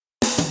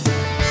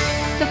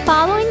The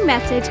following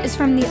message is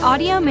from the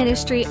audio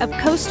ministry of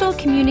Coastal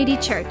Community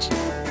Church.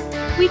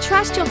 We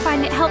trust you'll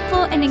find it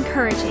helpful and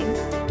encouraging.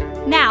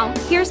 Now,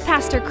 here's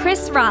Pastor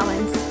Chris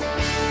Rollins.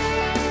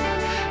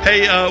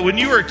 Hey, when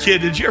you were a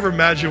kid, did you ever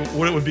imagine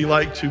what it would be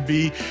like to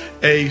be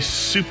a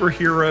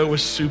superhero with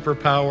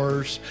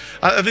superpowers?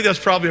 I think that's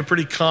probably a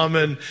pretty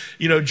common,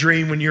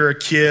 dream when you're a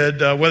kid,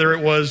 whether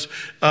it was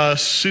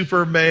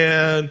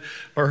Superman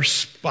or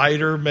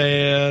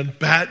Spider-Man,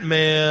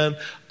 Batman,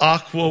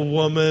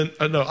 Aquaman,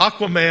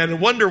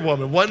 and Wonder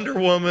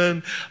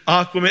Woman,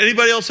 Aquaman.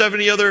 Anybody else have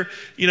any other,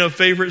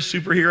 favorite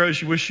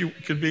superheroes you wish you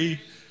could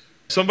be?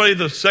 Somebody in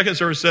the second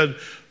service said,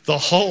 the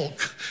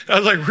Hulk. I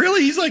was like,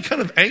 really? He's like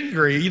kind of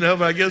angry,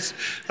 but I guess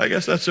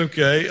that's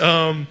okay.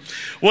 I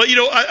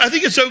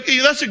think it's okay.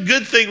 That's a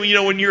good thing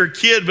when you're a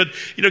kid, but,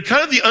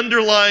 kind of the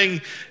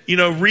underlying,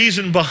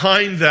 reason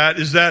behind that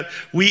is that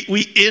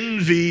we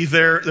envy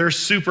their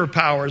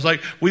superpowers.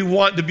 Like we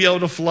want to be able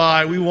to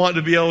fly. We want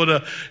to be able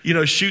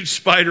to, shoot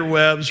spider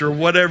webs or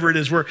whatever it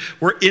is. We're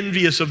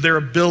envious of their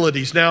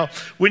abilities. Now,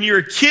 when you're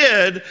a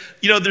kid,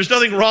 there's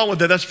nothing wrong with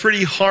that. That's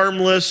pretty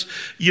harmless.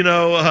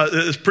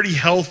 It's pretty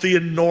healthy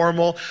and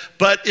normal,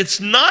 but it's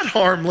not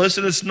harmless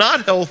and it's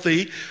not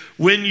healthy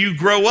when you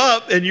grow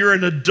up and you're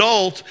an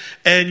adult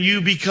and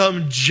you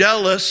become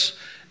jealous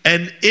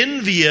and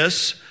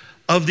envious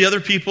of the other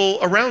people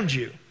around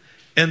you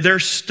and their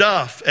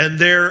stuff and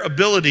their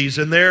abilities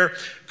and their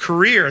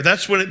career.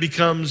 That's when it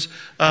becomes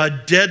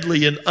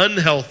deadly and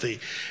unhealthy.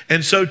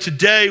 And so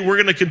today we're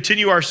going to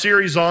continue our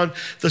series on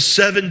the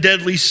 7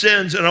 deadly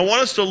sins. And I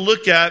want us to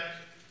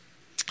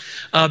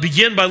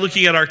begin by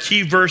looking at our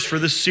key verse for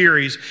this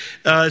series.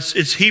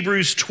 It's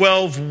Hebrews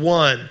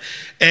 12:1.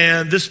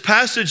 And this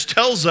passage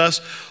tells us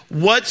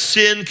what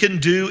sin can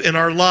do in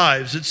our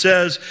lives. It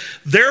says,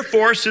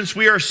 therefore, since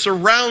we are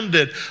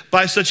surrounded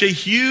by such a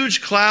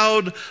huge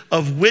cloud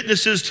of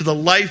witnesses to the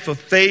life of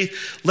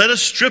faith, let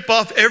us strip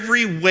off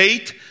every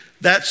weight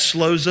that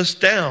slows us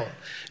down,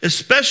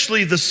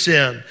 especially the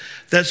sin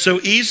that so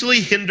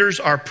easily hinders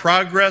our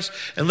progress,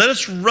 and let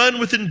us run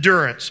with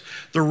endurance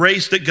the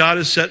race that God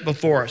has set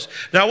before us.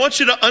 Now, I want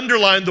you to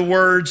underline the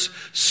words,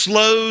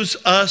 slows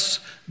us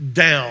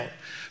down,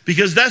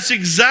 because that's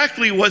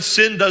exactly what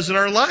sin does in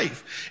our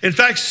life. In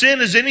fact,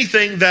 sin is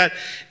anything that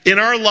in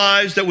our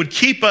lives that would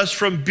keep us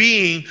from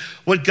being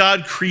what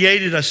God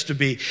created us to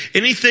be.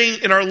 Anything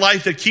in our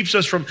life that keeps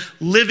us from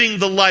living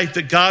the life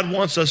that God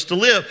wants us to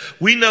live.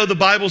 We know the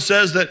Bible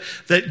says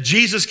that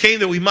Jesus came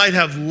that we might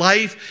have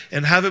life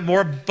and have it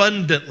more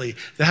abundantly,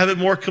 to have it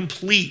more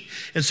complete.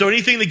 And so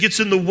anything that gets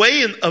in the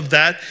way of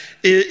that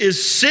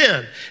is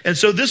sin. And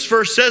so this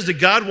verse says that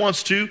God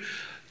wants to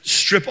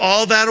strip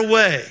all that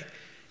away,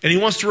 and he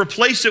wants to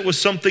replace it with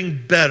something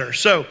better.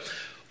 So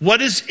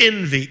what is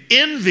envy?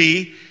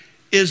 Envy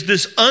is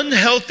this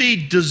unhealthy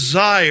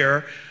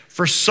desire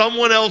for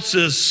someone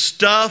else's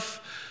stuff,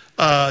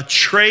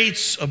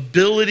 traits,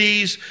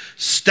 abilities,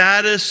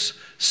 status,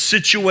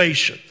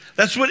 situation.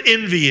 That's what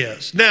envy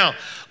is. Now,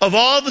 of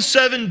all the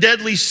 7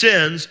 deadly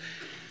sins,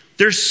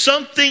 there's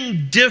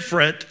something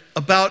different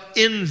about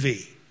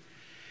envy.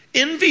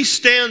 Envy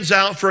stands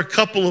out for a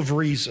couple of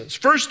reasons.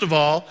 First of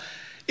all,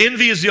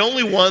 envy is the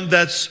only one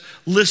that's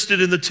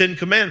listed in the 10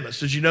 Commandments.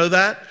 Did you know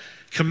that?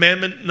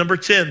 Commandment number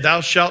 10,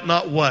 thou shalt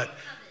not what?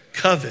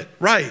 Covet,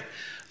 right.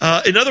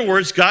 In other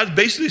words, God's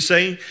basically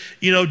saying,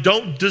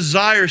 don't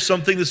desire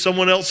something that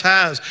someone else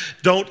has.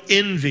 Don't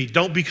envy.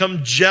 Don't become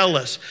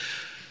jealous.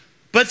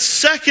 But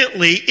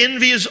secondly,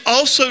 envy is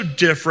also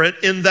different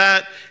in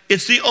that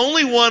it's the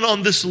only one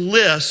on this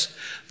list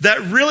that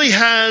really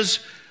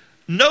has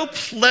no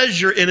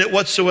pleasure in it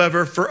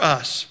whatsoever for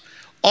us.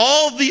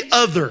 All the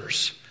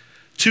others,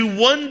 to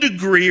one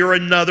degree or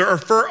another, or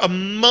for a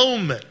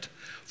moment,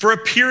 for a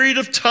period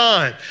of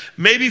time,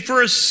 maybe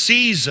for a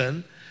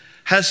season,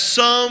 has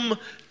some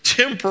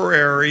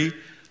temporary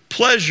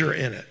pleasure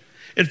in it.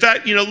 In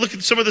fact, look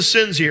at some of the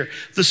sins here.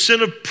 The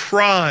sin of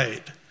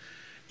pride.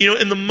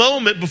 In the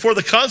moment before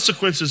the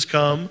consequences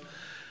come,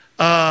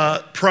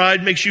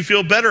 pride makes you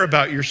feel better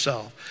about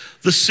yourself.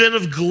 The sin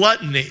of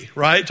gluttony,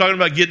 right? Talking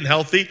about getting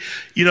healthy.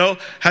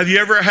 Have you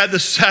ever had the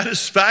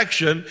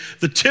satisfaction,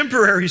 the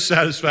temporary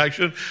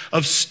satisfaction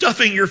of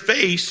stuffing your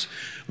face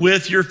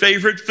with your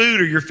favorite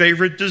food or your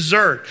favorite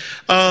dessert?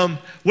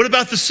 What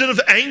about the sin of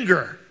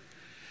anger?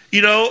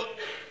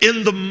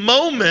 In the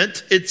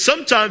moment,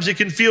 sometimes it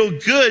can feel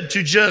good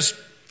to just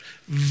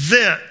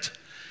vent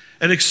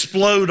and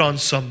explode on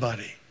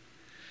somebody.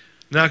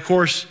 Now, of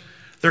course,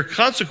 there are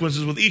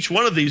consequences with each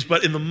one of these,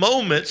 but in the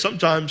moment,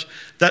 sometimes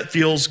that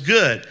feels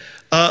good.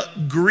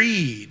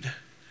 Greed.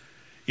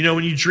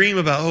 When you dream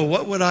about,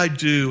 what would I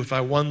do if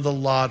I won the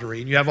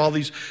lottery? And you have all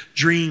these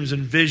dreams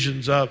and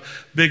visions of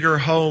bigger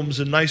homes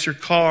and nicer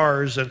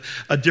cars and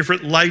a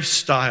different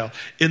lifestyle.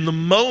 In the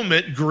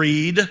moment,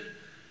 greed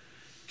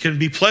can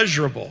be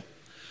pleasurable.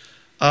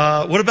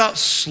 What about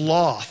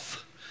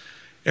sloth?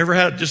 Ever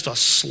had just a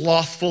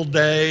slothful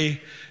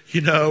day,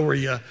 where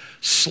you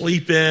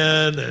sleep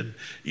in and,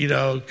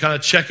 kind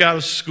of check out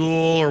of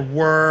school or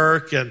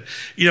work? And,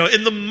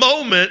 in the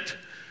moment,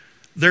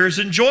 there's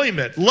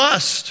enjoyment.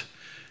 Lust.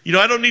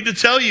 I don't need to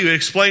tell you,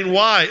 explain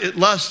why.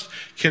 Lust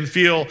can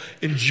feel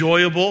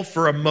enjoyable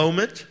for a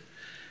moment.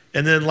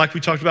 And then, like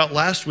we talked about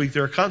last week,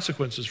 there are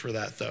consequences for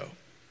that, though.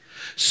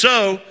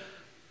 So,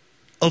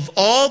 of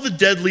all the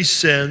deadly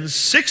sins,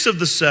 6 of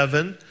the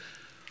 7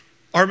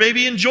 are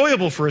maybe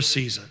enjoyable for a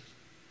season,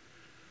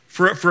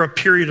 for a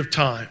period of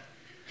time,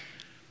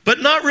 but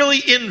not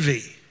really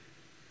envy.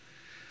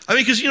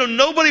 Because,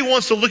 nobody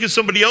wants to look at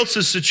somebody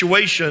else's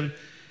situation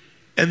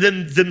and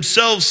then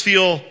themselves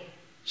feel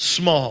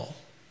small.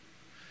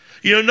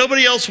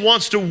 Nobody else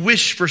wants to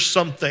wish for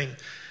something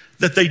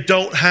that they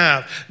don't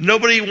have.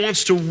 Nobody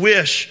wants to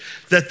wish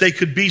that they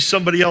could be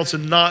somebody else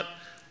and not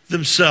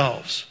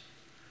themselves.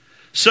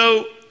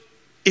 So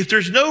if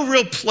there's no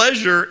real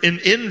pleasure in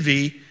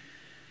envy,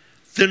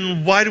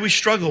 then why do we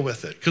struggle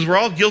with it? Because we're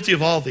all guilty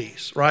of all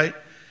these, right?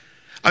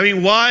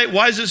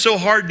 Why is it so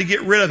hard to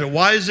get rid of it?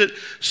 Why is it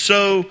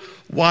so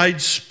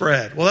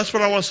widespread? Well, that's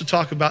what I want us to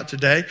talk about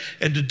today.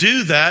 And to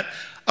do that,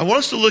 I want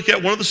us to look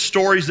at one of the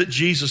stories that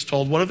Jesus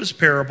told, one of his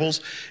parables.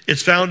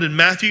 It's found in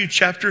Matthew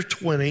chapter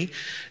 20,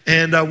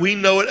 and we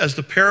know it as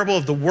the parable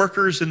of the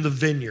workers in the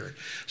vineyard.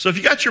 So if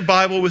you got your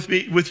Bible with you,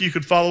 you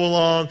could follow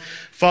along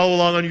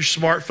on your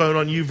smartphone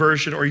on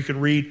YouVersion, or you can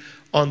read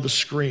on the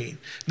screen.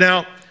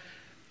 Now,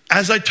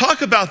 as I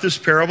talk about this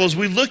parable, as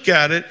we look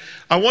at it,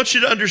 I want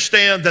you to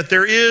understand that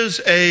there is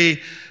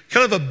a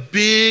kind of a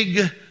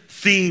big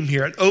theme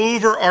here, an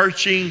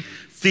overarching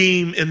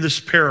theme in this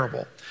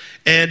parable.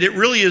 And it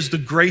really is the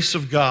grace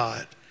of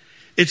God.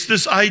 It's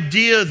this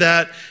idea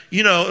that,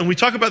 and we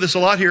talk about this a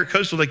lot here at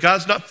Coastal, that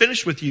God's not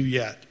finished with you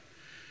yet.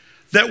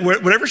 That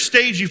whatever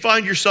stage you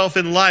find yourself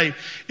in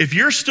life, if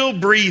you're still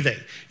breathing,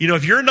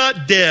 if you're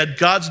not dead,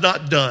 God's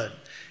not done.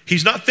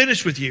 He's not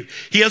finished with you.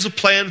 He has a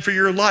plan for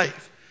your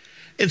life.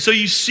 And so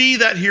you see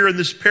that here in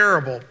this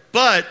parable.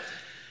 But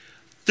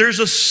there's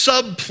a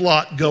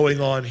subplot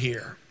going on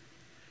here.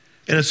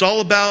 And it's all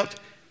about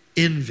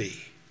envy.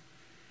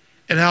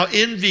 And how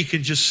envy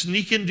can just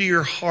sneak into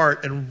your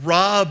heart and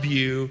rob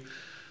you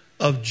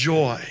of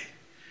joy.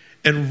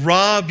 And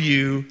rob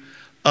you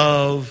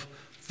of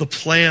the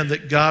plan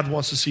that God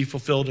wants to see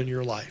fulfilled in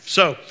your life.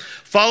 So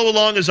follow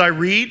along as I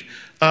read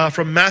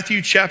from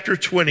Matthew chapter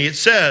 20. It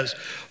says,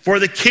 "For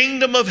the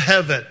kingdom of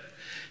heaven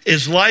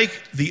is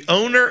like the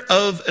owner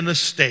of an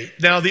estate."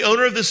 Now, the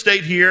owner of the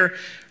estate here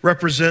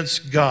represents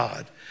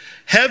God.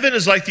 "Heaven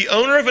is like the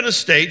owner of an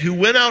estate who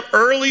went out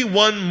early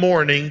one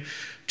morning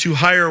to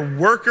hire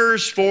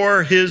workers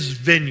for his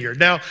vineyard."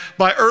 Now,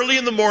 by early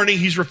in the morning,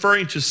 he's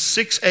referring to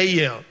 6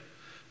 a.m.,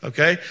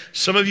 okay?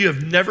 Some of you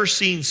have never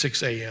seen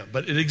 6 a.m.,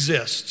 but it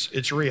exists.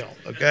 It's real,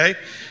 okay?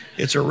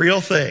 It's a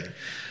real thing.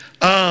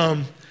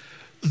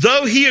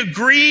 Though he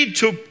agreed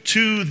to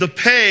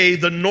pay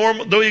the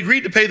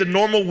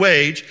normal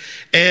wage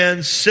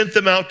and sent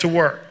them out to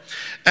work.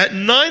 At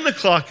 9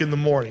 o'clock in the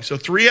morning, so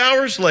 3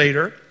 hours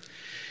later,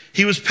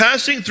 he was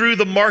passing through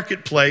the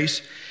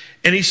marketplace,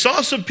 and he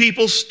saw some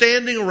people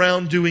standing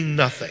around doing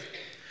nothing.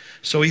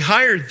 So he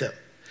hired them,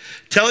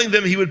 telling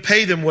them he would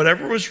pay them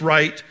whatever was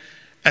right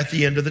at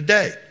the end of the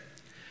day.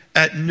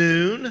 At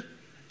noon,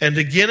 and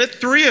again at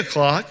 3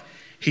 o'clock,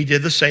 he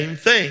did the same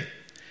thing.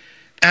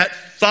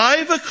 At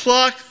 5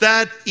 o'clock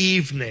that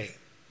evening,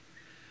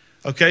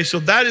 okay, so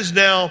that is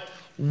now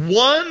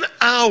 1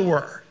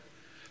 hour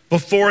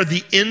before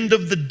the end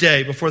of the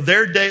day, before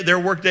their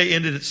work day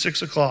ended at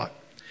 6 o'clock.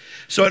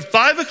 So at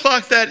 5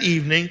 o'clock that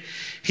evening,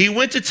 he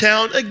went to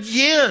town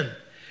again,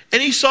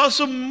 and he saw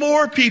some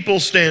more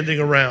people standing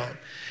around.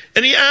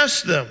 And he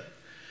asked them,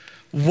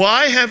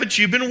 "Why haven't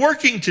you been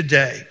working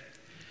today?"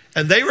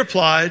 And they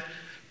replied,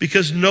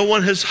 "Because no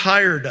one has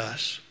hired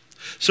us."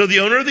 So the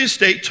owner of the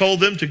estate told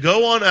them to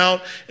go on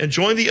out and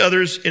join the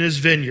others in his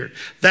vineyard.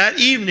 That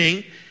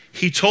evening,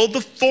 he told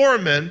the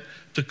foreman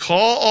to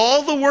call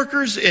all the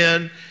workers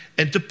in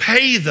and to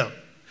pay them,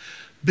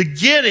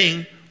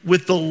 beginning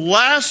with the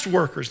last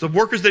workers, the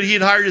workers that he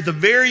had hired at the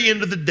very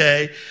end of the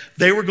day.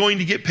 They were going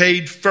to get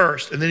paid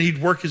first, and then he'd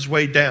work his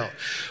way down.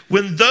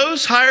 When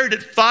those hired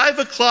at 5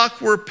 o'clock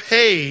were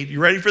paid,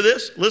 you ready for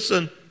this?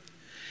 Listen.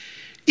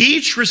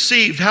 Each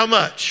received how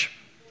much?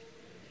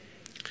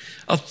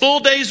 A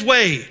full day's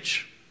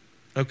wage.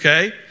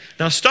 Okay?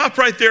 Now stop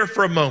right there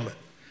for a moment.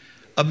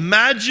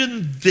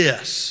 Imagine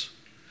this.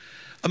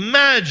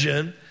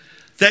 Imagine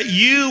that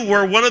you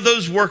were one of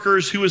those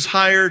workers who was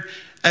hired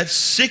at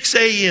 6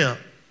 a.m.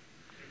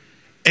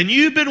 And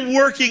you've been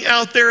working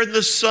out there in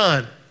the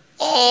sun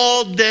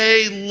all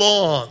day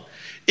long,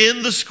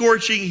 in the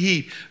scorching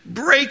heat,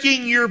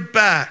 breaking your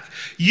back.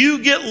 You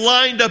get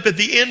lined up at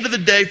the end of the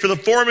day for the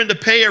foreman to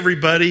pay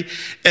everybody,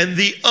 and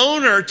the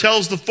owner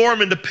tells the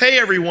foreman to pay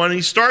everyone, and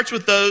he starts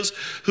with those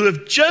who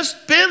have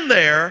just been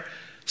there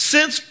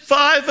since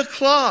 5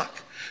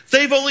 o'clock.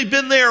 They've only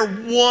been there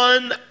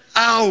 1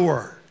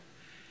 hour.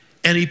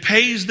 And he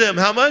pays them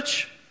how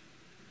much?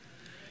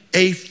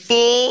 A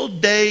full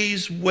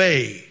day's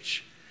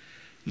wage.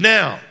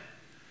 Now,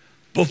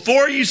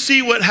 before you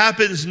see what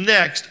happens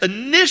next,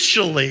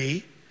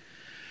 initially,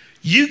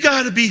 you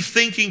got to be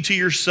thinking to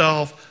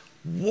yourself,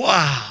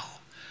 wow,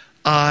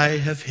 I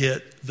have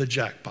hit the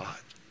jackpot.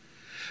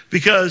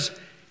 Because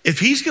if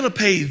he's going to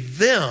pay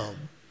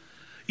them,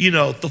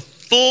 the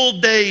full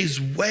day's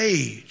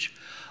wage,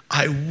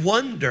 I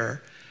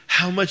wonder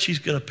how much he's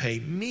going to pay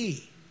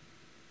me.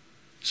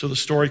 So the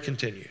story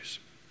continues.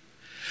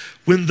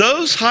 When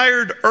those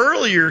hired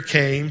earlier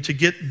came to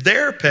get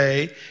their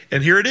pay,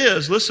 and here it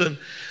is, listen,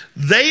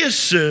 they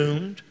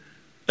assumed,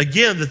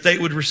 again, that they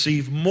would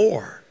receive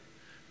more.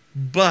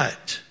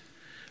 But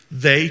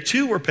they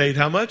too were paid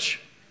how much?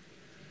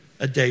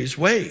 A day's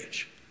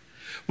wage.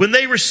 When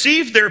they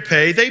received their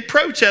pay, they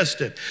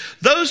protested.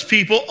 Those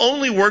people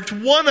only worked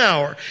 1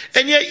 hour,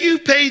 and yet you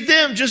paid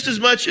them just as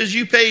much as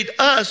you paid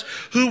us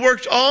who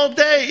worked all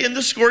day in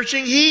the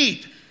scorching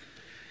heat.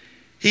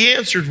 He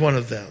answered one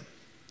of them,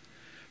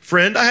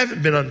 "Friend, I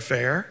haven't been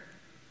unfair.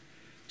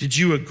 Did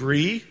you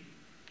agree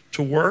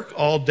to work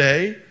all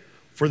day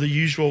for the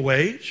usual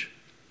wage?"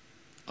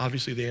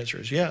 Obviously, the answer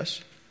is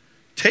yes.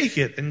 "Take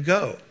it and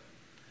go.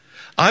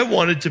 I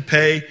wanted to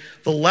pay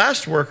the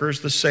last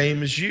workers the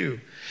same as you.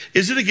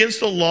 Is it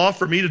against the law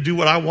for me to do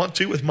what I want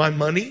to with my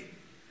money?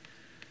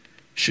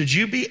 Should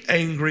you be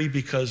angry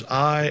because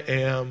I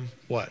am"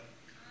 what?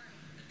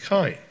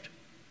 Kind.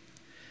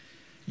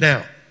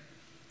 Now,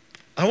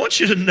 I want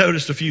you to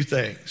notice a few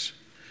things.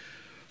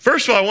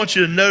 First of all, I want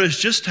you to notice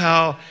just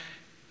how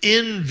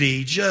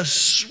envy just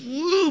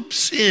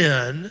swoops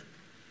in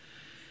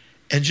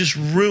and just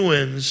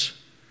ruins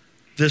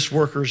this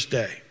worker's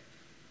day.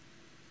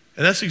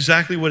 And that's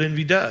exactly what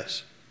envy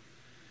does.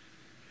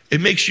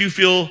 It makes you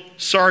feel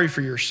sorry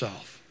for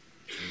yourself.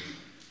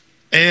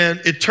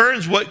 And it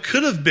turns what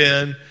could have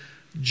been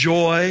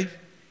joy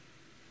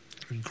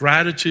and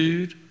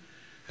gratitude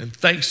and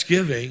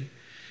thanksgiving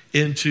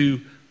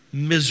into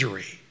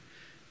misery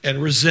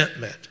and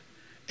resentment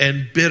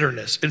and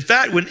bitterness. In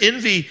fact, when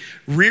envy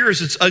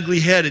rears its ugly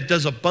head, it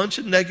does a bunch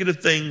of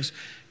negative things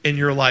in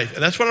your life.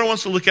 And that's what I want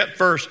us to look at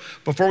first.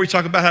 Before we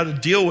talk about how to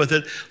deal with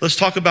it, let's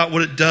talk about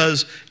what it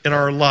does in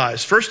our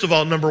lives. First of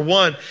all, number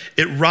one,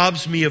 it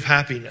robs me of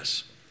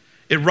happiness.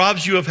 It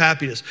robs you of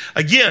happiness.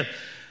 Again,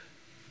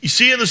 you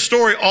see in the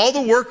story, all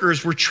the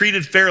workers were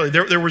treated fairly.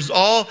 There was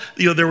all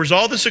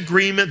this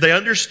agreement. They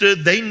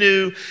understood, they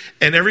knew,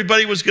 and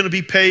everybody was going to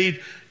be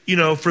paid,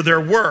 for their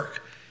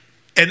work.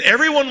 And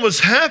everyone was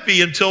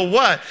happy until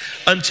what?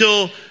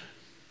 Until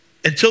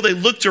they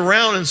looked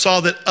around and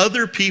saw that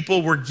other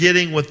people were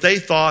getting what they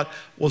thought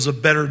was a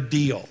better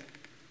deal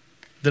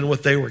than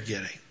what they were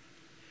getting.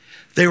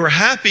 They were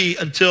happy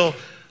until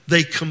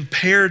they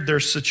compared their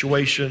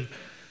situation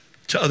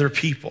to other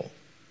people.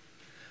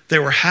 They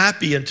were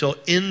happy until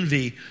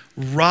envy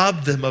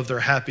robbed them of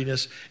their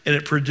happiness and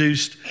it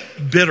produced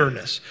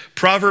bitterness.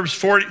 Proverbs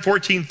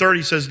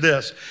 14:30 says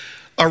this,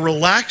 "A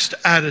relaxed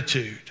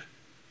attitude,"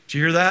 do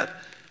you hear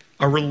that?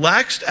 "A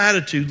relaxed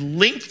attitude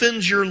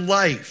lengthens your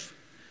life.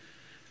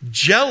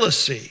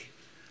 Jealousy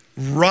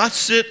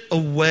rots it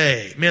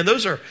away." Man,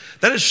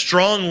 that is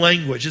strong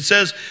language. It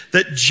says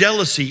that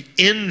jealousy,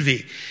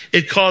 envy,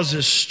 it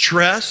causes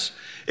stress.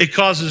 It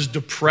causes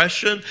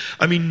depression.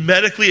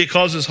 Medically, it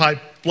causes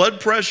high blood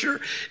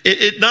pressure.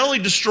 It not only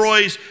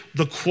destroys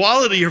the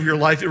quality of your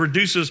life, it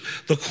reduces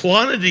the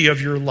quantity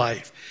of your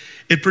life.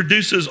 It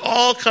produces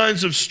all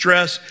kinds of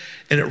stress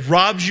and it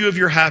robs you of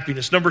your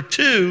happiness. Number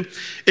two,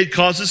 it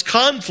causes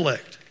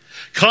conflict.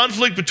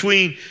 Conflict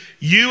between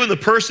you and the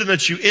person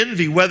that you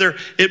envy, whether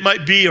it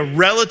might be a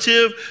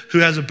relative who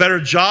has a better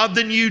job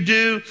than you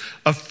do,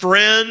 a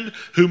friend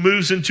who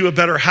moves into a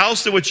better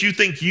house than what you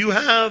think you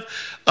have,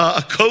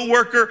 a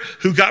coworker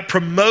who got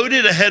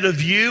promoted ahead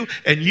of you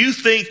and you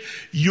think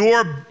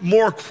you're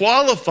more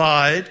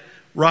qualified,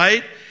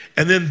 right?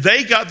 And then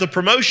they got the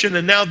promotion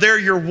and now they're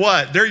your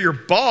what? They're your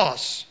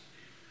boss.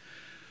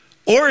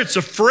 Or it's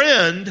a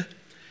friend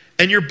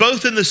and you're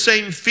both in the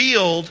same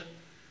field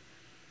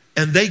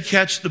and they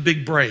catch the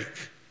big break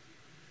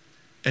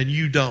and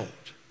you don't.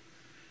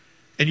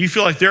 And you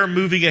feel like they're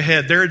moving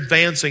ahead, they're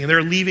advancing, and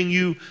they're leaving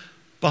you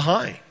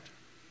behind.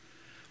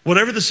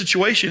 Whatever the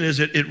situation is,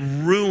 it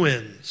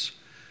ruins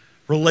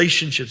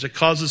relationships. It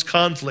causes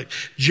conflict.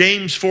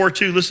 James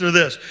 4:2, listen to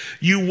this.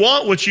 "You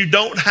want what you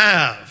don't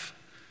have."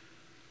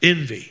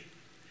 Envy.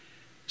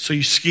 So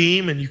you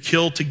scheme and you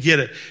kill to get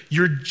it.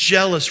 You're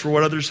jealous for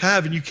what others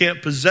have and you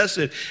can't possess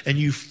it. And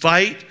you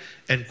fight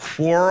and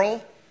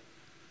quarrel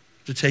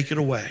to take it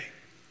away.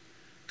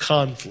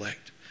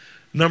 Conflict.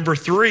 Number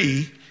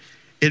three,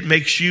 it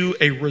makes you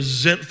a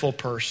resentful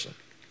person,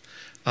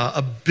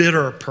 a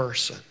bitter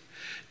person.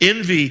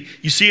 Envy,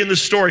 you see in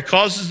this story,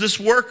 causes this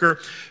worker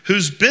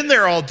who's been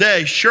there all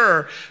day,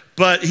 sure,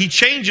 but he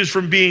changes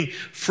from being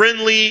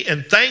friendly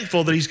and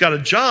thankful that he's got a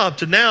job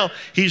to now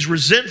he's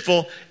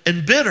resentful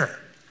and bitter.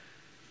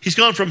 He's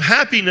gone from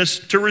happiness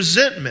to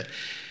resentment.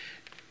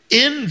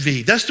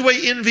 Envy, that's the way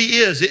envy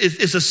is.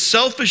 It's a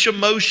selfish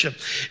emotion.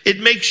 It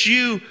makes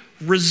you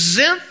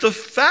resent the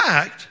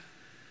fact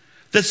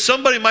that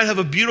somebody might have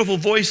a beautiful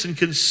voice and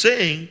can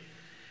sing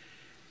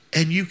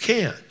and you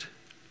can't.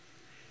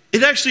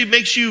 It actually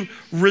makes you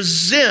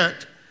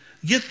resent,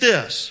 get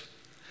this,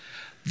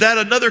 that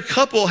another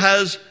couple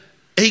has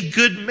a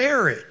good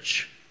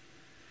marriage,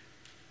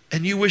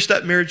 and you wish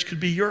that marriage could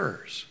be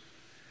yours.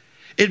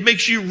 It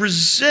makes you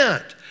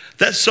resent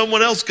that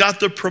someone else got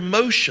the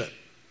promotion,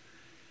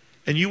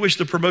 and you wish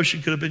the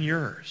promotion could have been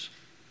yours.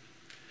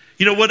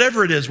 You know,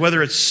 whatever it is,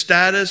 whether it's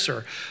status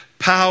or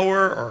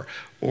power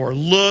or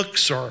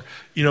looks or,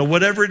 you know,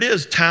 whatever it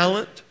is,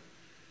 talent,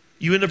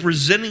 you end up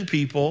resenting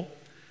people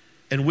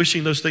and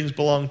wishing those things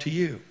belong to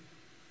you.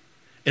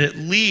 And it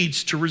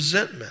leads to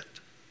resentment.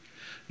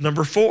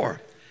 Number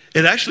 4,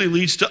 it actually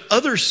leads to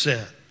other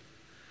sin.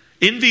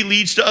 Envy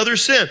leads to other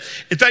sin.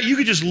 In fact, you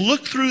could just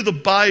look through the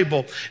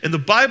Bible, and the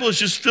Bible is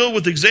just filled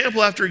with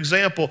example after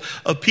example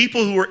of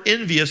people who were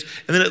envious,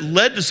 and then it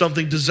led to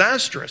something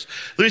disastrous.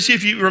 Let me see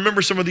if you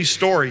remember some of these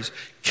stories.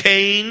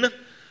 Cain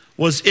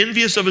was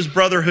envious of his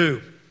brother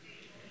who?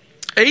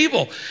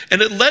 Abel.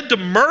 And it led to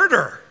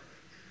murder.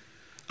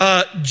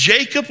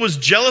 Jacob was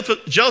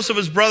jealous of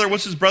his brother.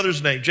 What's his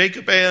brother's name?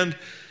 Jacob and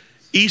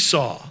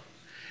Esau.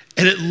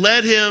 And it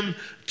led him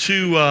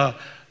to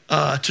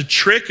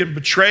trick and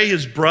betray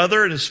his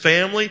brother and his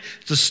family,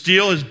 to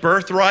steal his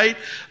birthright.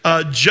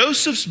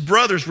 Joseph's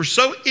brothers were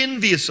so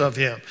envious of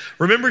him.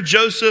 Remember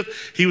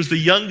Joseph? He was the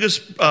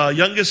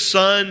youngest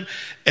son,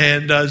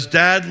 and his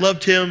dad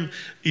loved him,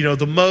 you know,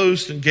 the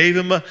most, and gave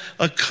him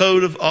a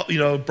coat of, you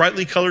know,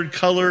 brightly colored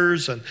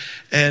colors. And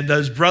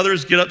his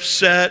brothers get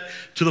upset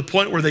to the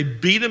point where they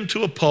beat him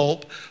to a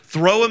pulp,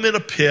 throw him in a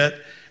pit,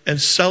 and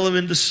sell him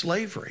into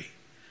slavery.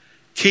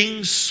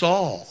 King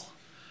Saul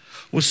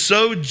was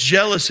so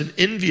jealous and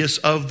envious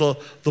of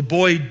the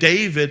boy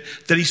David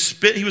that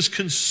he was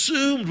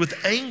consumed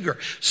with anger,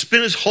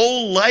 spent his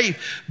whole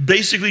life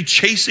basically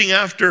chasing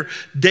after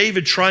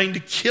David, trying to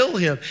kill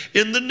him.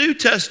 In the New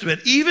Testament,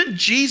 even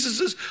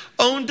Jesus'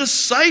 own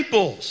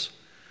disciples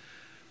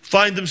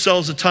find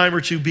themselves a time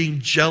or two being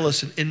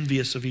jealous and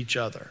envious of each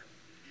other.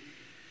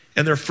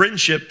 And their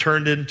friendship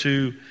turned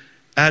into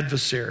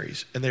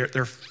adversaries, and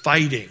they're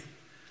fighting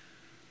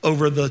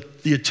over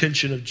the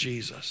attention of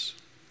Jesus.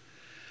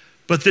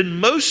 But then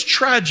most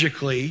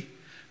tragically,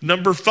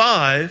 number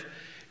 5,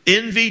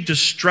 envy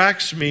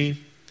distracts me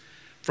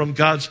from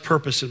God's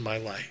purpose in my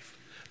life.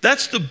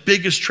 That's the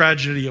biggest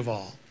tragedy of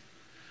all.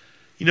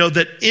 You know,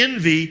 that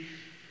envy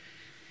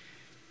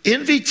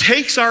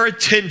takes our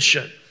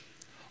attention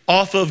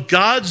off of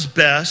God's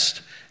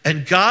best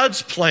and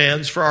God's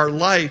plans for our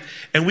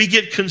life, and we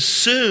get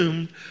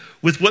consumed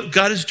with what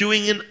God is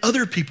doing in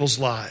other people's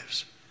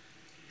lives.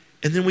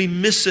 And then we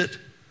miss it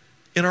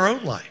in our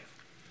own life.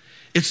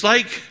 It's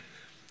like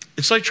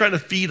trying to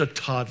feed a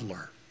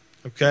toddler,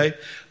 okay?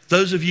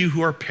 Those of you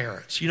who are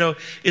parents, you know,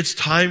 it's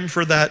time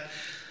for that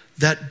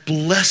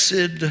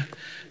blessed,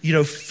 you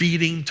know,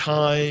 feeding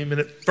time. And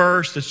at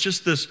first, it's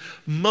just this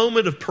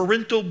moment of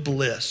parental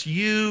bliss.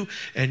 You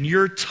and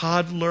your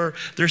toddler,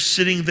 they're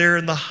sitting there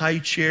in the high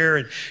chair,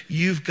 and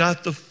you've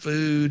got the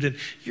food, and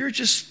you're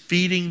just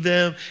feeding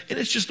them. And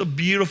it's just a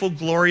beautiful,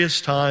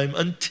 glorious time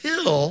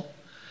until...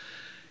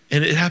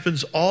 And it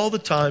happens all the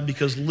time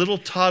because little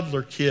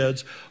toddler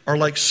kids are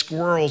like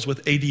squirrels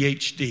with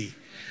ADHD.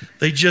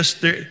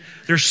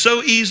 They're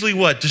so easily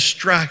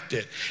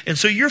distracted. And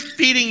so you're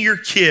feeding your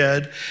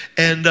kid,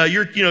 and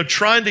you're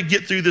trying to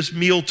get through this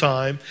meal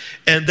time,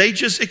 and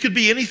it could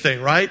be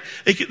anything, right?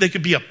 They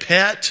could be a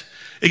pet.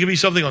 It could be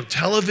something on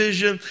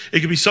television. It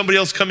could be somebody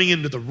else coming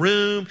into the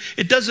room.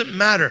 It doesn't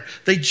matter.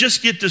 They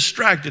just get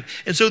distracted.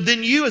 And so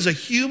then you, as a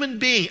human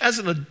being, as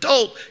an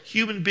adult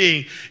human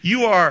being,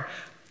 you are,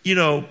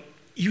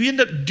 you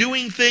end up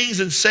doing things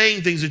and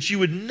saying things that you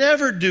would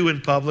never do in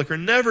public or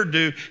never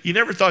do. You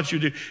never thought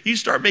you'd do. You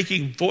start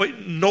making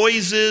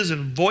noises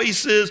and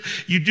voices.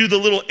 You do the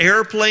little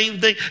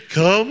airplane thing.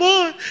 Come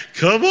on,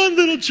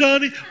 little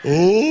Johnny,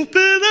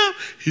 open up.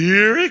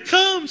 Here it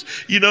comes.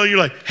 You're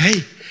like,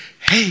 hey,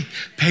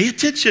 pay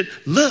attention.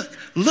 Look.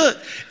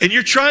 And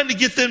you're trying to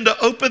get them to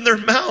open their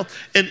mouth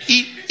and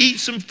eat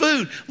some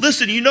food.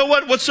 Listen, you know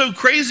what? What's so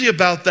crazy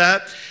about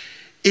that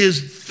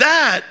is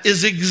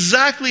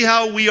exactly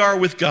how we are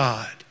with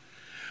God.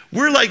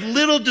 We're like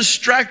little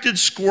distracted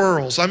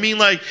squirrels. I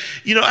mean, I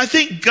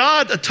think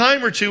God a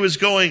time or two is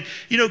going,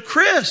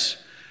 Chris,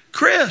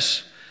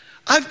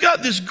 I've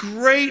got this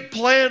great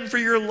plan for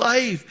your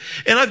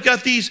life. And I've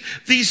got these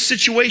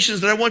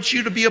situations that I want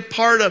you to be a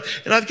part of.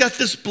 And I've got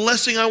this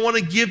blessing I want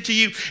to give to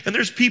you. And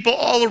there's people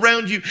all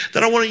around you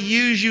that I want to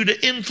use you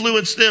to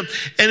influence them.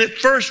 And at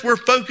first we're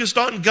focused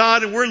on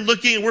God, and we're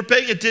looking and we're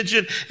paying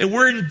attention and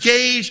we're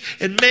engaged.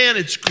 And man,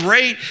 it's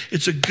great.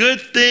 It's a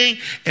good thing.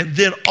 And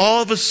then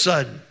all of a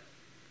sudden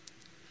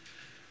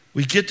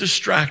we get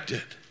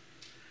distracted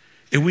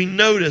and we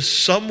notice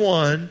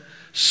someone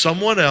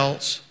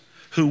else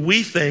who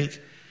we think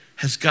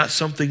has got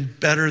something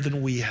better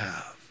than we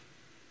have.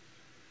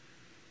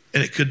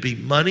 And it could be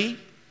money,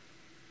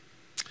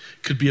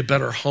 could be a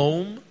better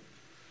home,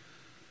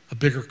 a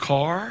bigger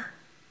car,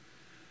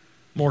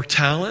 more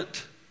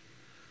talent.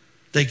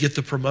 They get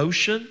the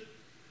promotion.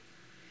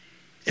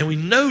 And we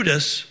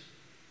notice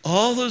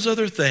all those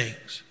other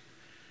things.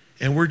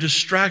 And we're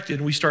distracted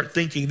and we start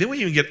thinking. Then we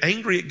even get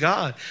angry at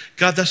God.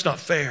 God, that's not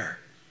fair.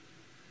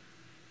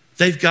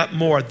 They've got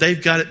more. They've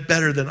got it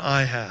better than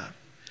I have.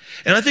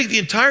 And I think the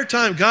entire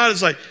time God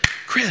is like,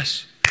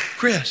 Chris,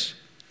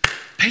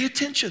 pay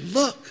attention.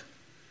 Look,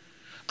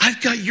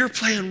 I've got your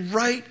plan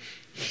right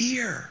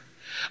here.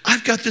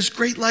 I've got this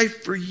great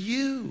life for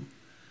you.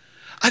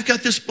 I've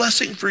got this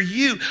blessing for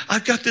you.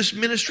 I've got this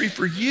ministry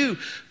for you.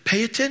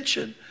 Pay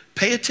attention.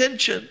 Pay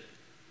attention.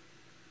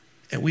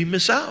 And we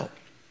miss out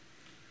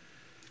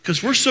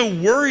because we're so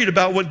worried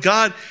about what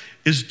God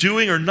is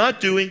doing or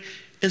not doing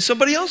in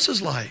somebody else's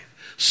life.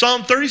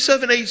 Psalm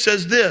 37:8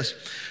 says this,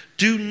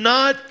 do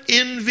not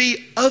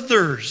envy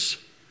others.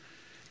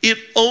 It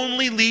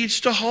only leads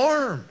to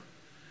harm.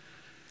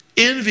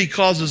 Envy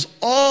causes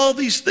all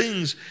these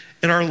things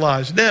in our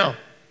lives. Now,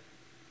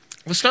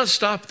 let's not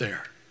stop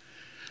there.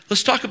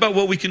 Let's talk about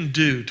what we can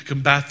do to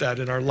combat that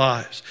in our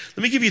lives.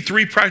 Let me give you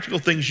 3 practical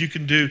things you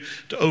can do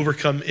to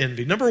overcome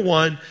envy. Number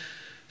 1,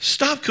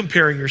 stop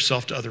comparing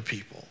yourself to other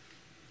people.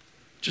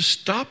 Just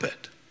stop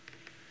it.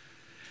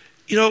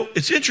 You know,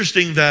 it's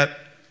interesting that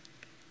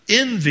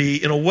envy,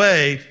 in a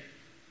way,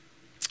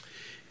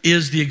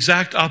 is the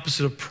exact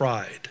opposite of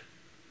pride.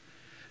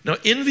 Now,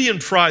 envy and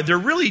pride, they're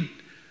really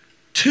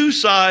 2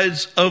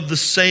 sides of the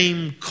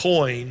same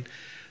coin.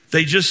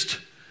 Let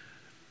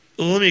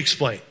me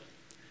explain.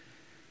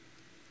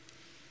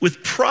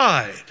 With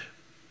pride,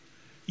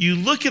 you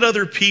look at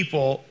other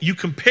people, you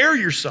compare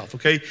yourself,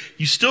 okay?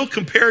 You still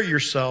compare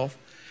yourself,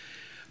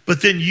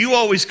 but then you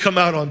always come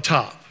out on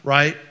top,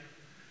 right?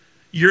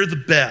 You're the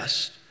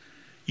best.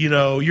 You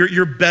know,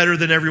 you're better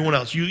than everyone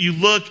else. You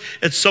look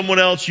at someone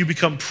else, you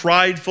become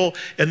prideful,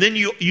 and then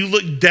you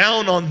look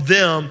down on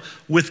them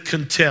with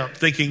contempt,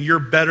 thinking you're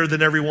better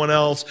than everyone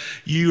else.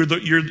 You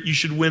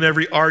should win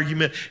every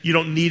argument. You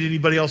don't need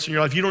anybody else in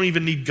your life. You don't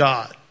even need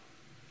God,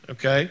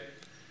 okay?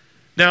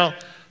 Now,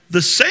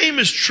 the same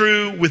is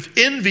true with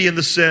envy in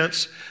the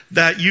sense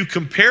that you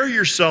compare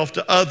yourself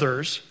to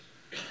others,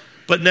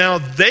 but now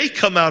they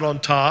come out on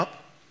top,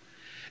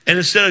 and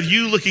instead of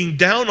you looking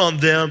down on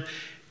them,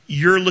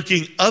 you're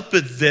looking up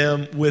at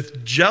them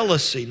with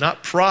jealousy,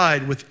 not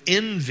pride, with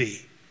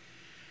envy.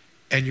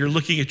 And you're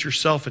looking at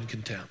yourself in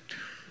contempt.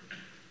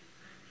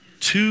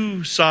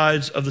 2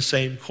 sides of the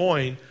same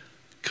coin,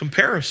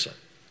 comparison.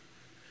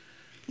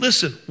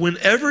 Listen,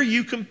 whenever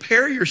you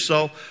compare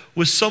yourself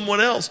with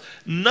someone else,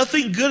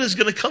 nothing good is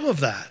going to come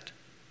of that.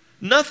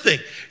 Nothing.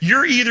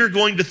 You're either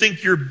going to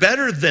think you're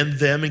better than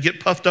them and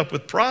get puffed up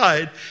with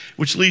pride,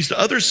 which leads to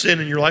other sin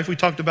in your life. We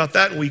talked about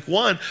that in week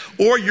 1.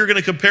 Or you're going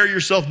to compare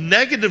yourself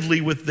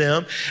negatively with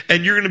them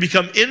and you're going to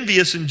become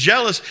envious and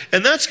jealous,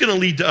 and that's going to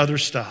lead to other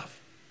stuff.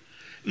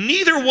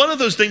 Neither one of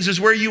those things is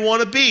where you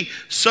want to be.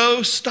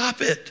 So stop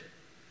it.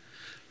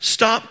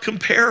 Stop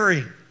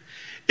comparing.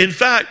 In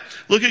fact,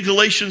 look at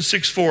Galatians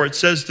 6:4. It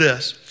says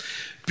this,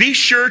 be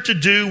sure to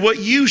do what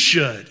you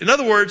should. In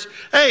other words,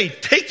 hey,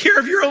 take care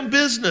of your own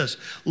business.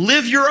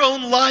 Live your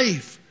own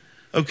life,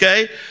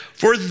 okay?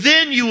 For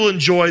then you will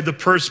enjoy the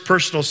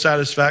personal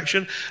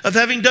satisfaction of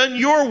having done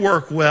your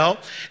work well,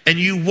 and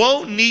you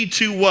won't need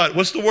to what?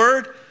 What's the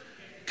word?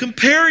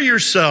 Compare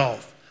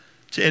yourself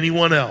to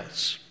anyone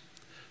else.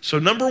 So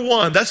number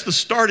 1, that's the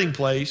starting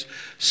place.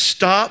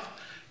 Stop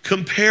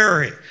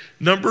comparing.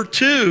 Number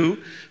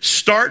 2,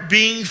 start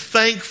being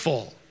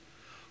thankful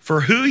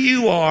for who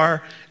you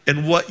are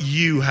and what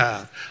you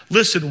have.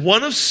 Listen,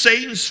 one of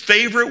Satan's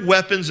favorite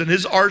weapons in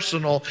his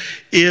arsenal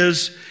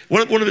is,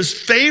 one of his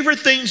favorite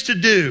things to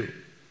do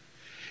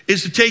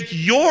is to take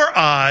your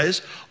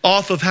eyes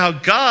off of how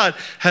God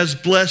has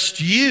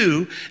blessed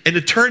you and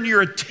to turn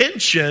your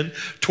attention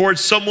towards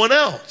someone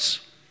else.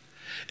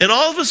 And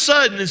all of a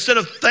sudden, instead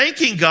of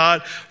thanking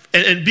God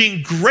and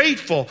being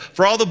grateful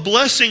for all the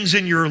blessings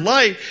in your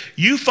life,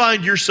 you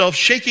find yourself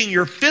shaking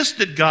your fist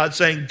at God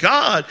saying,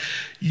 God,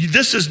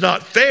 this is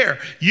not fair.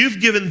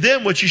 You've given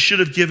them what you should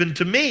have given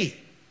to me.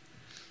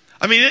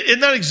 I mean, isn't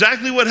that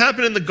exactly what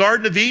happened in the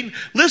Garden of Eden?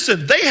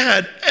 Listen, they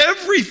had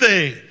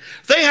everything.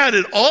 They had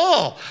it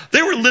all.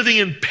 They were living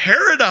in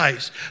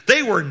paradise.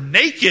 They were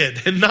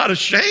naked and not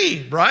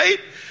ashamed, right?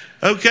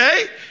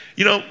 Okay?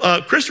 You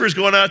know, Christopher's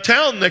going out of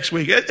town next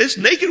week. It's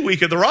naked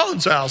week at the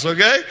Rollins house,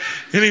 okay?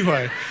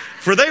 Anyway,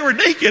 for they were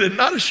naked and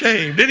not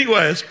ashamed.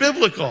 Anyway, it's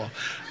biblical.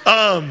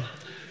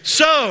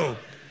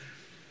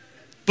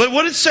 But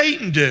what did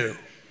Satan do?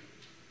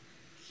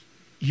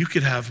 You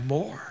could have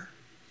more.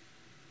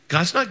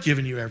 God's not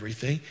giving you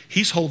everything.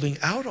 He's holding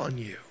out on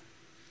you.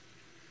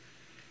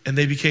 And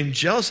they became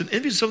jealous and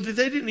envious, something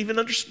they didn't even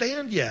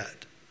understand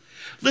yet.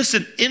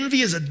 Listen,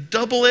 envy is a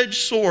double-edged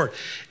sword.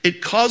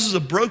 It causes a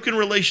broken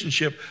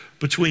relationship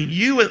between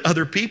you and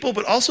other people,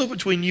 but also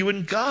between you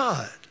and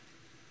God.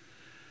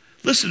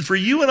 Listen, for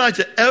you and I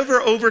to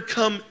ever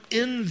overcome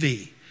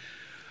envy,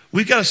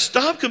 we've got to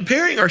stop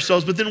comparing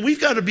ourselves, but then we've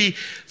got to be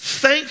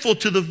thankful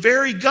to the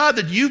very God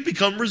that you've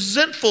become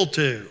resentful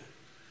to.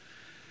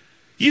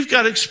 You've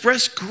got to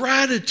express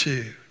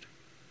gratitude.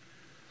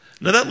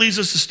 Now that leads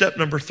us to step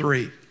number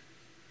 3.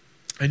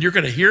 And you're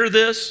going to hear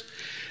this,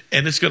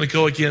 and it's going to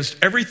go against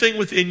everything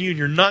within you, and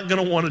you're not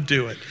going to want to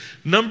do it.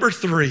 Number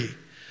 3,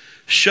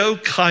 show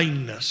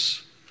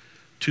kindness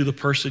to the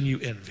person you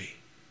envy.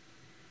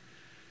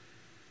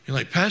 You're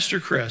like, Pastor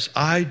Chris,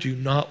 I do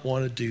not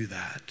want to do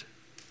that.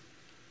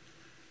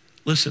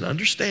 Listen,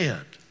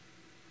 understand.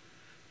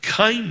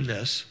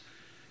 Kindness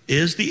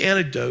is the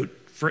antidote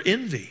for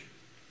envy.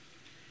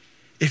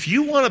 If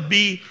you want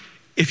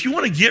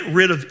to get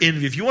rid of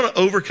envy, if you want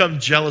to overcome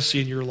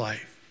jealousy in your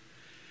life,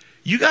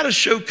 you got to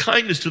show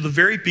kindness to the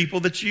very people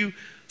that you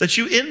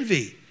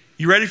envy.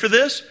 You ready for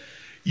this?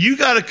 You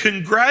got to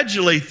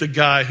congratulate the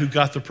guy who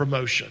got the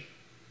promotion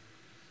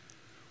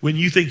when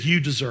you think you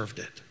deserved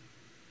it,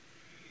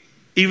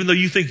 even though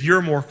you think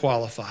you're more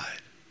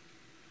qualified.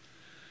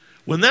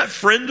 When that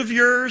friend of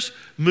yours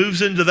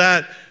moves into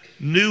that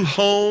new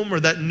home or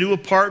that new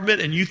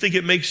apartment and you think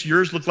it makes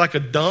yours look like a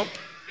dump,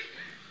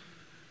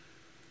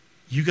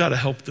 you got to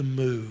help them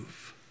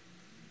move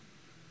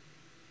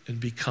and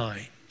be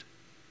kind.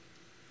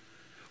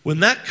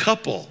 When that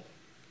couple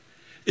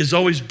is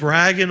always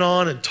bragging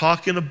on and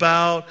talking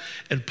about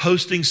and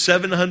posting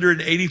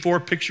 784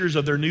 pictures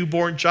of their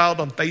newborn child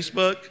on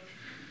Facebook,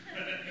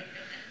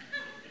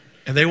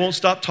 and they won't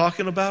stop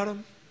talking about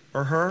him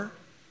or her,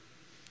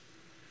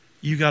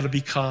 you got to be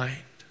kind.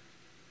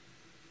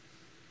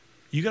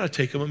 You got to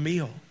take them a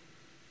meal.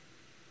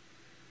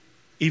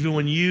 Even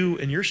when you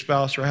and your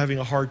spouse are having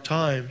a hard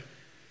time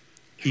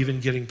even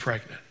getting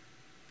pregnant.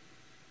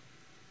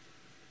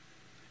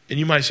 And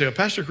you might say, oh,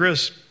 Pastor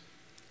Chris,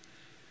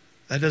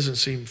 that doesn't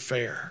seem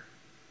fair.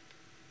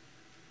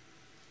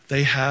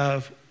 They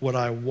have what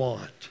I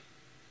want.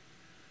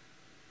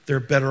 They're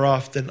better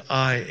off than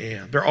I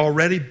am. They're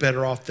already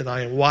better off than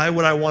I am. Why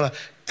would I want to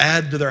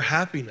add to their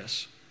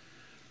happiness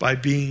by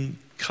being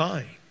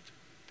kind?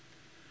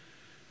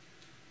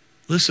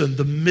 Listen,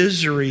 the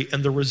misery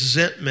and the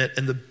resentment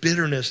and the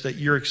bitterness that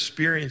you're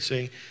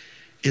experiencing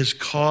is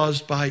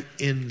caused by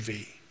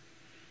envy.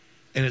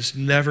 And it's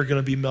never going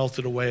to be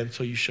melted away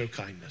until you show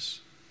kindness.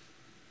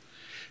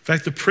 In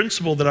fact, the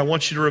principle that I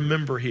want you to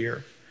remember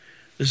here,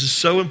 this is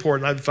so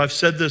important. If I've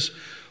said this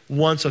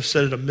once, I've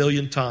said it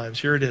 1,000,000 times.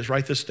 Here it is.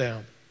 Write this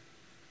down.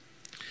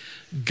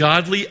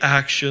 Godly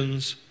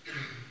actions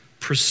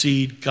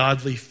precede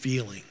godly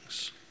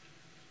feelings.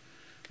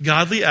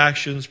 Godly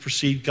actions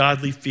precede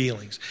godly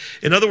feelings.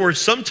 In other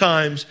words,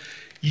 sometimes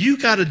you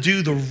got to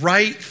do the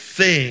right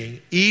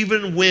thing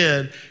even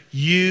when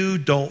you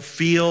don't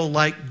feel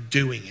like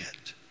doing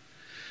it.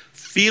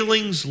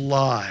 Feelings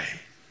lie.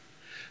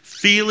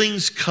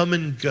 Feelings come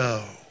and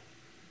go.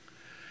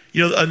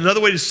 You know, another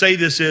way to say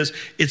this is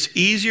it's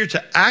easier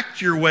to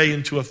act your way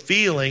into a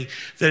feeling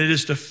than it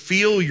is to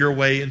feel your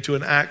way into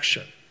an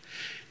action.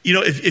 You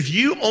know, if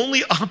you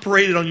only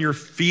operated on your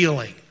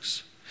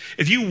feelings,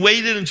 if you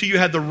waited until you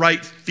had the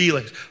right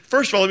feelings,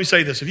 first of all, let me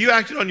say this. If you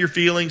acted on your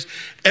feelings,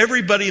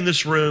 everybody in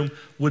this room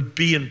would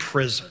be in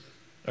prison,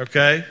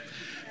 okay?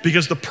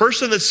 Because the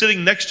person that's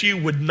sitting next to you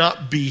would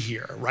not be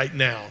here right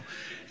now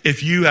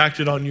if you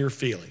acted on your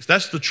feelings.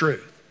 That's the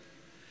truth.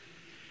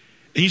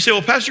 And you say,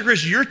 well, Pastor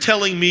Chris, you're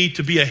telling me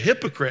to be a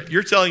hypocrite.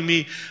 You're telling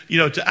me,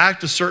 to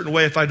act a certain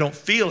way if I don't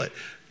feel it.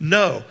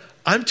 No,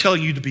 I'm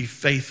telling you to be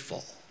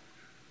faithful.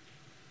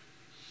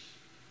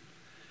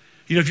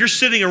 If you're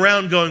sitting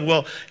around going,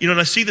 well, and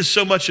I see this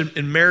so much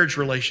in marriage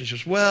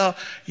relationships. Well,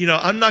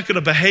 I'm not going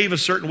to behave a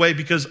certain way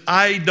because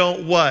I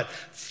don't what?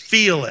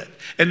 Feel it.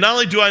 And not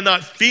only do I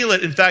not feel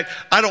it, in fact,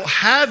 I don't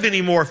have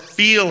any more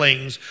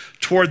feelings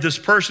toward this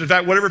person. In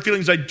fact, whatever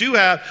feelings I do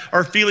have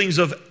are feelings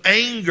of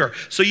anger.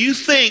 So you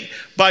think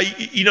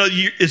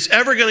it's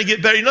ever going to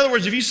get better. In other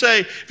words, if you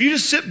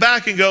just sit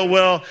back and go,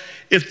 well,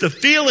 if the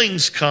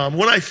feelings come,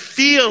 when I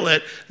feel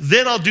it,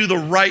 then I'll do the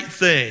right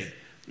thing.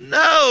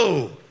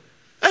 No,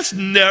 that's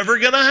never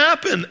going to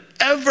happen,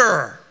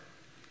 ever.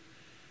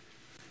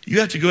 You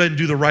have to go ahead and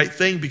do the right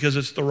thing because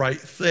it's the right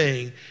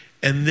thing,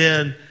 and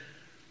then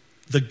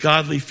the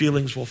godly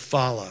feelings will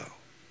follow.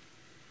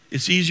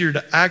 It's easier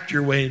to act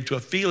your way into a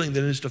feeling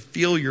than it is to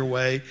feel your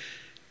way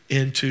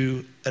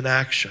into an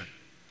action.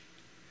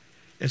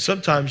 And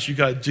sometimes you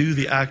got to do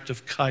the act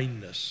of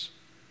kindness,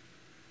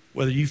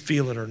 whether you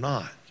feel it or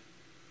not.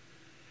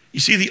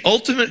 You see, the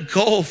ultimate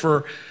goal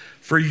for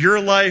your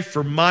life,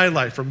 for my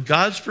life, from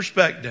God's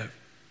perspective,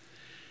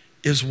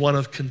 is one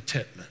of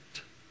contentment.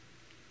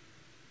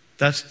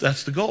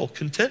 That's the goal,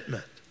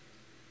 contentment.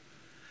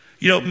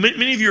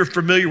 Many of you are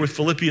familiar with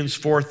Philippians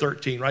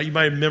 4:13, right? You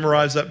might have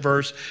memorized that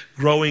verse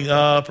growing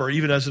up or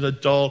even as an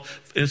adult.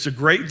 And it's a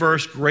great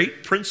verse,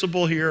 great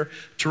principle here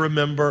to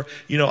remember.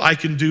 I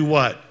can do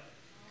what?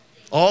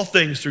 All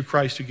things through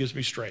Christ who gives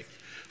me strength.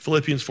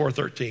 Philippians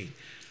 4:13.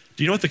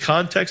 Do you know what the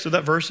context of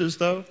that verse is,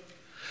 though?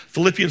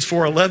 Philippians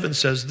 4:11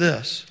 says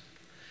this.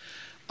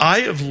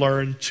 I have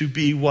learned to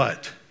be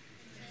what?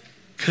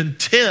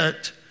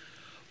 Content,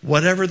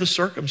 whatever the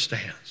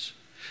circumstance.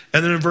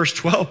 And then in verse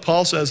 12,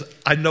 Paul says,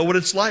 I know what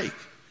it's like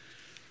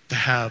to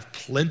have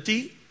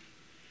plenty,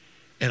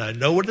 and I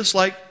know what it's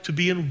like to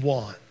be in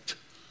want.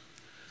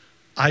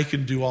 I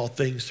can do all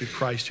things through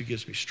Christ who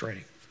gives me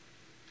strength.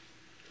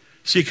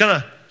 See, it kind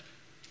of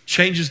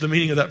changes the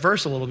meaning of that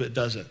verse a little bit,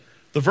 doesn't it?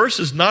 The verse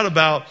is not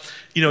about,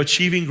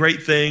 achieving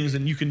great things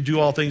and you can do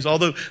all things,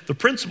 although the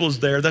principle is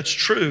there, that's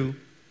true.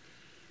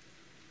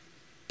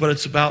 But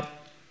it's about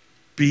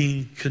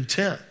being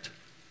content.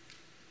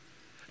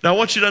 Now, I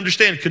want you to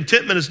understand,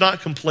 contentment is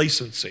not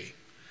complacency.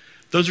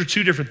 Those are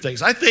two different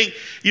things. I think,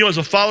 as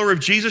a follower of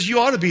Jesus, you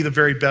ought to be the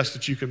very best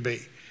that you can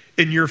be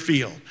in your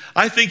field.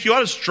 I think you ought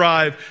to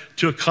strive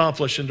to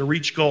accomplish and to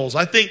reach goals.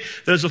 I think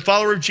that as a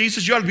follower of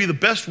Jesus, you ought to be the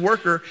best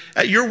worker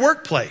at your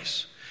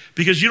workplace,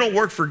 because you don't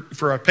work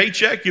for a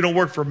paycheck. You don't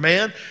work for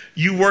man.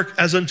 You work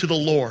as unto the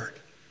Lord.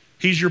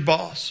 He's your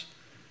boss.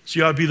 So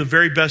you ought to be the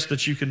very best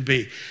that you can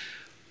be.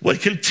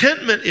 What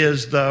contentment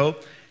is, though,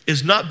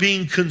 is not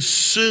being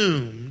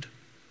consumed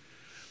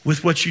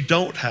with what you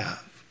don't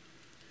have.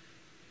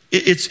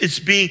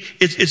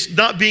 It's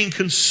not being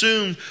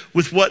consumed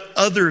with what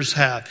others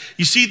have.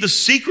 You see, the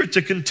secret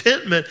to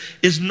contentment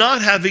is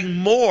not having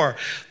more.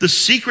 The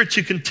secret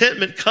to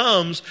contentment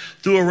comes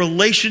through a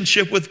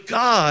relationship with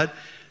God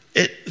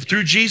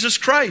through Jesus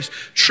Christ.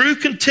 True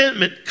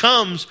contentment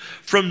comes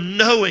from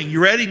knowing, you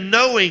ready?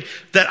 Knowing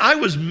that I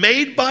was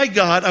made by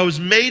God, I was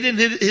made in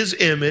his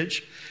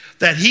image,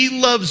 that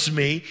he loves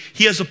me,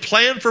 he has a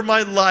plan for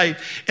my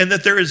life, and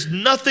that there is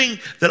nothing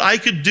that I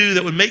could do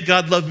that would make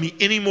God love me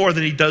any more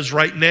than he does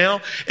right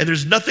now, and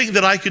there's nothing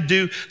that I could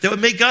do that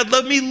would make God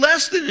love me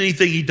less than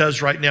anything he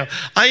does right now.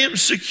 I am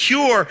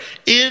secure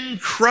in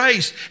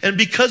Christ, and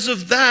because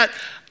of that,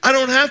 I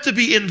don't have to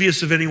be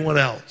envious of anyone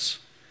else.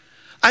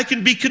 I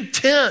can be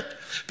content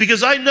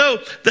because I know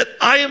that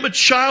I am a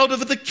child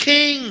of the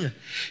King.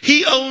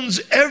 He owns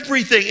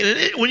everything.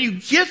 And when you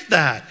get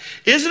that,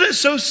 isn't it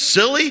so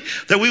silly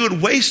that we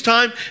would waste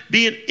time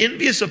being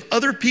envious of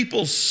other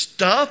people's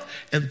stuff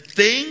and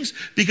things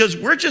because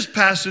we're just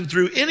passing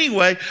through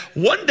anyway?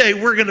 One day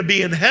we're going to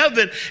be in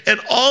heaven, and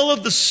all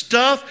of the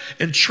stuff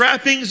and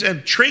trappings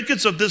and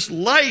trinkets of this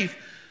life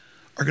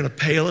are going to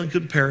pale in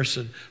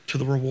comparison to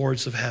the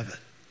rewards of heaven.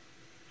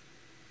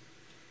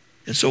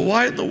 And so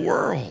why in the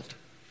world?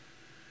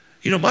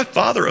 My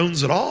Father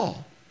owns it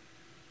all.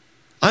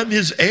 I'm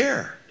his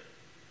heir.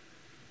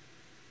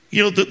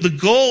 The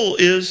goal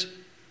is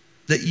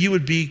that you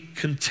would be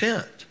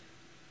content.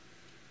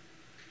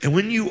 And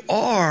when you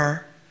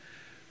are,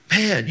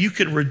 man, you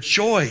can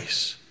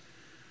rejoice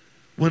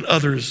when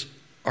others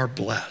are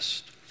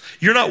blessed.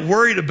 You're not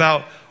worried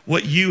about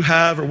what you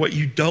have or what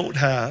you don't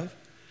have.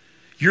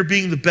 You're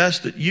being the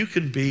best that you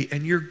can be,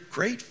 and you're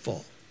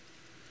grateful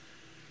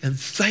and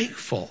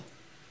thankful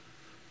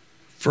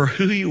for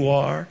who you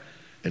are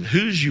and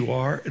whose you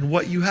are and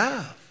what you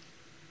have.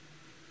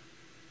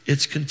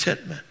 It's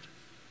contentment.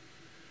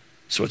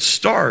 So it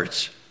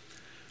starts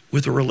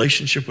with a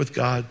relationship with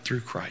God through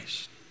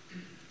Christ.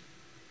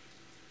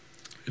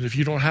 And if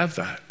you don't have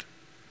that,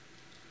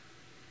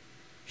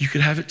 you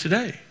can have it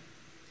today.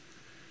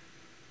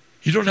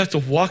 You don't have to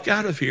walk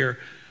out of here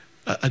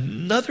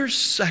another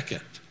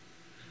second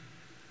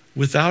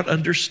without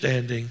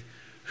understanding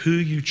who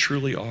you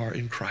truly are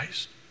in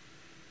Christ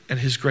and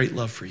his great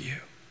love for you.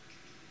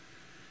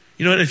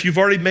 And if you've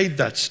already made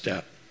that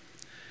step,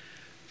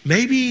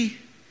 maybe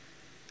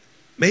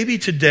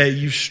today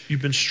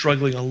you've been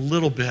struggling a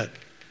little bit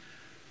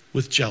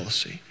with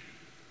jealousy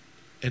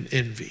and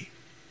envy.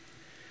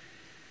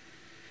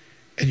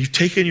 And you've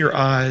taken your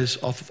eyes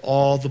off of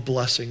all the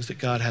blessings that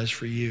God has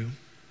for you.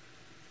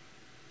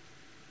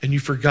 And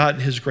you've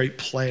forgotten his great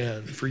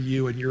plan for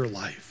you and your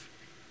life.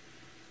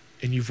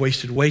 And you've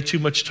wasted way too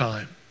much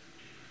time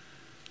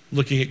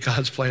looking at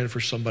God's plan for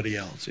somebody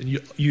else. And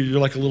you're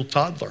like a little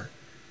toddler.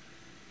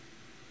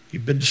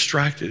 You've been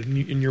distracted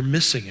and you're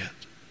missing it.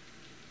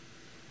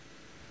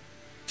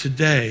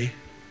 Today,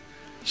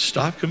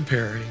 stop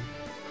comparing,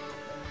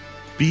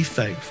 be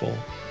thankful,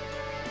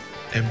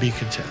 and be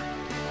content.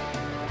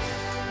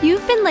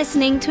 You've been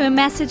listening to a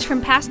message from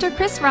Pastor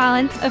Chris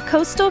Rollins of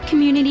Coastal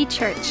Community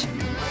Church.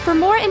 For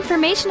more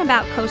information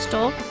about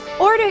Coastal,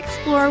 or to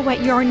explore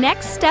what your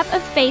next step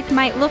of faith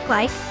might look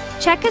like,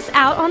 check us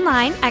out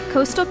online at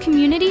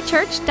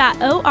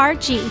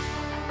coastalcommunitychurch.org.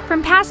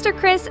 From Pastor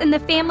Chris and the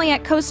family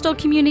at Coastal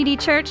Community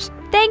Church,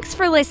 thanks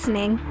for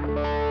listening.